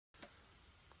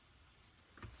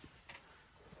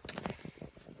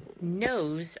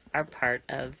no's are part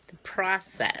of the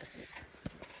process.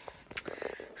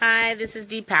 Hi, this is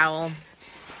Dee Powell.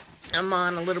 I'm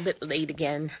on a little bit late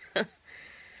again.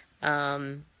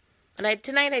 Tonight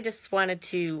I just wanted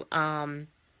to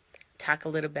talk a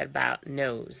little bit about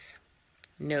no's.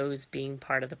 No's being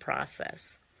part of the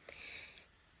process.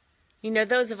 You know,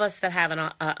 those of us that have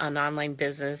an online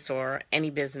business or any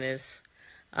business,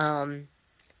 a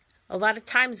lot of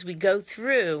times we go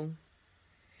through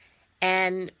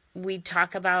and we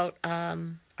talk about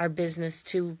our business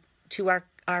to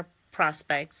our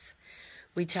prospects.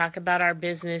 We talk about our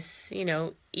business, you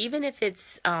know, even if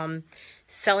it's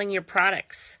selling your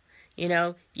products, you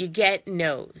know, you get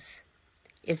no's.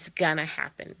 It's gonna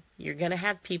happen. You're gonna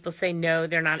have people say no,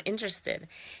 they're not interested.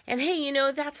 And hey, you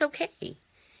know, that's okay.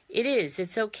 It is.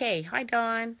 It's okay. Hi,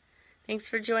 Dawn. Thanks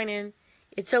for joining.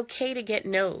 It's okay to get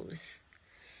no's.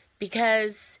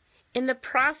 Because in the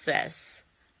process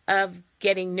of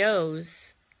getting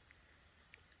no's,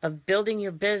 of building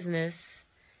your business,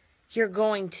 you're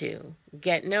going to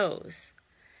get no's.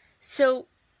 So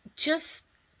just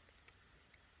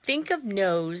think of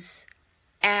no's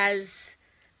as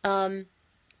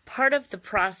part of the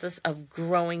process of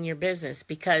growing your business,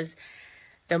 because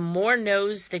the more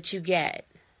no's that you get,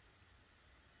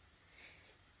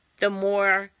 the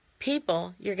more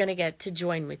people you're going to get to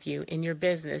join with you in your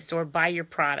business or buy your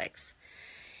products.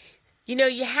 You know,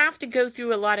 you have to go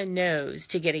through a lot of no's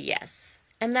to get a yes.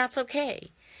 And that's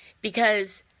okay.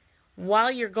 Because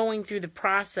while you're going through the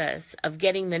process of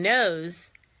getting the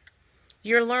no's,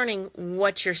 you're learning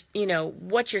what you're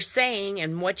saying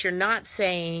and what you're not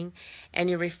saying, and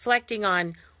you're reflecting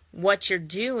on what you're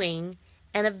doing,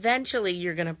 and eventually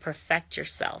you're going to perfect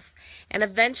yourself. And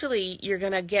eventually you're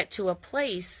going to get to a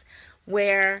place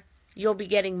where you'll be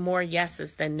getting more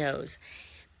yeses than no's.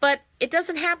 But it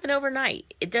doesn't happen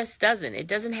overnight. It just doesn't. It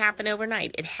doesn't happen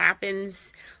overnight. It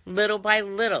happens little by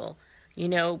little, you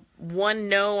know, one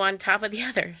no on top of the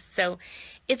other. So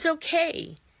it's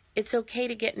okay. It's okay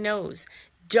to get no's.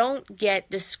 Don't get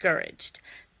discouraged.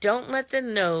 Don't let the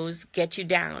no's get you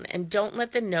down, and don't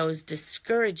let the no's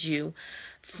discourage you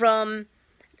from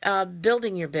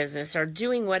building your business or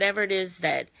doing whatever it is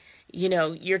that, you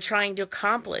know, you're trying to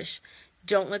accomplish.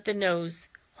 Don't let the no's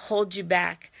hold you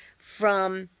back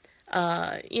from,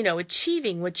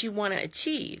 achieving what you want to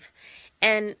achieve.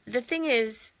 And the thing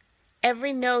is,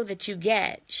 every no that you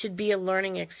get should be a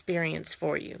learning experience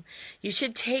for you. You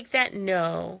should take that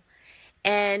no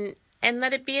and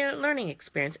let it be a learning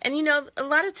experience. And, you know, a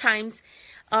lot of times,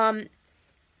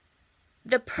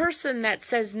 the person that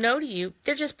says no to you,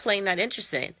 they're just plain not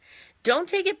interested. Don't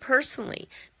take it personally.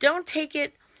 Don't take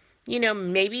it, you know,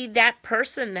 maybe that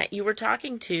person that you were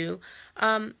talking to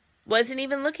wasn't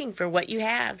even looking for what you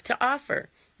have to offer,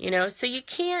 you know. So you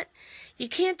can't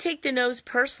take the no's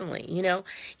personally, you know.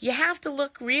 You have to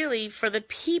look really for the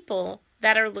people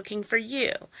that are looking for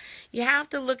you. You have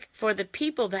to look for the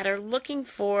people that are looking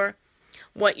for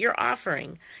what you're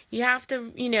offering. You have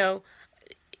to, you know,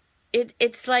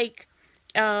 it's like,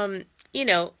 you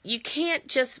know, you can't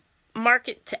just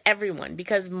market to everyone,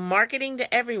 because marketing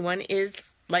to everyone is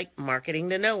like marketing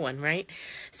to no one, right?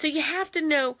 So you have to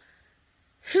know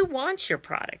who wants your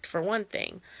product, for one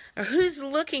thing, or who's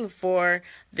looking for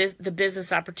the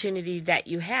business opportunity that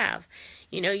you have.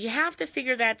 You know, you have to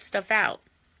figure that stuff out.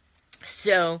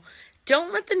 So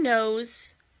don't let the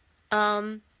no's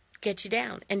get you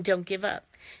down, and don't give up.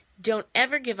 Don't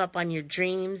ever give up on your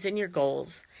dreams and your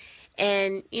goals.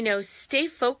 And, you know, stay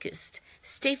focused.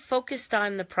 Stay focused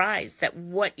on the prize, that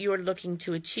what you're looking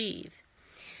to achieve.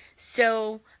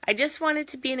 So I just wanted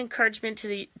to be an encouragement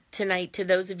tonight to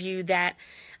those of you that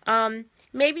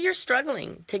maybe you're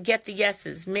struggling to get the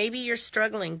yeses. Maybe you're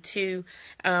struggling to,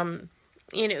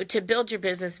 to build your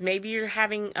business. Maybe you're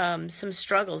having some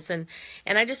struggles. And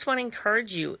I just want to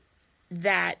encourage you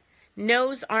that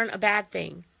no's aren't a bad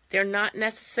thing. They're not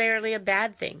necessarily a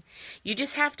bad thing. You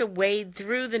just have to wade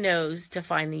through the no's to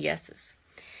find the yeses.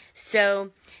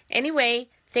 So anyway,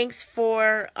 thanks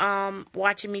for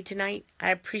watching me tonight.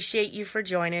 I appreciate you for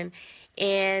joining.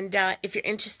 And if you're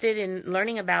interested in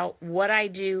learning about what I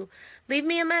do, leave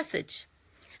me a message.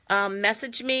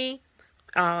 Message me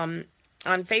on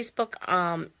Facebook,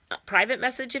 private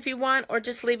message if you want, or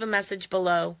just leave a message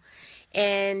below.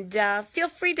 And feel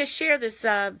free to share this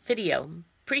video.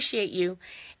 Appreciate you.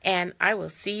 And I will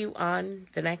see you on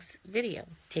the next video.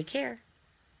 Take care.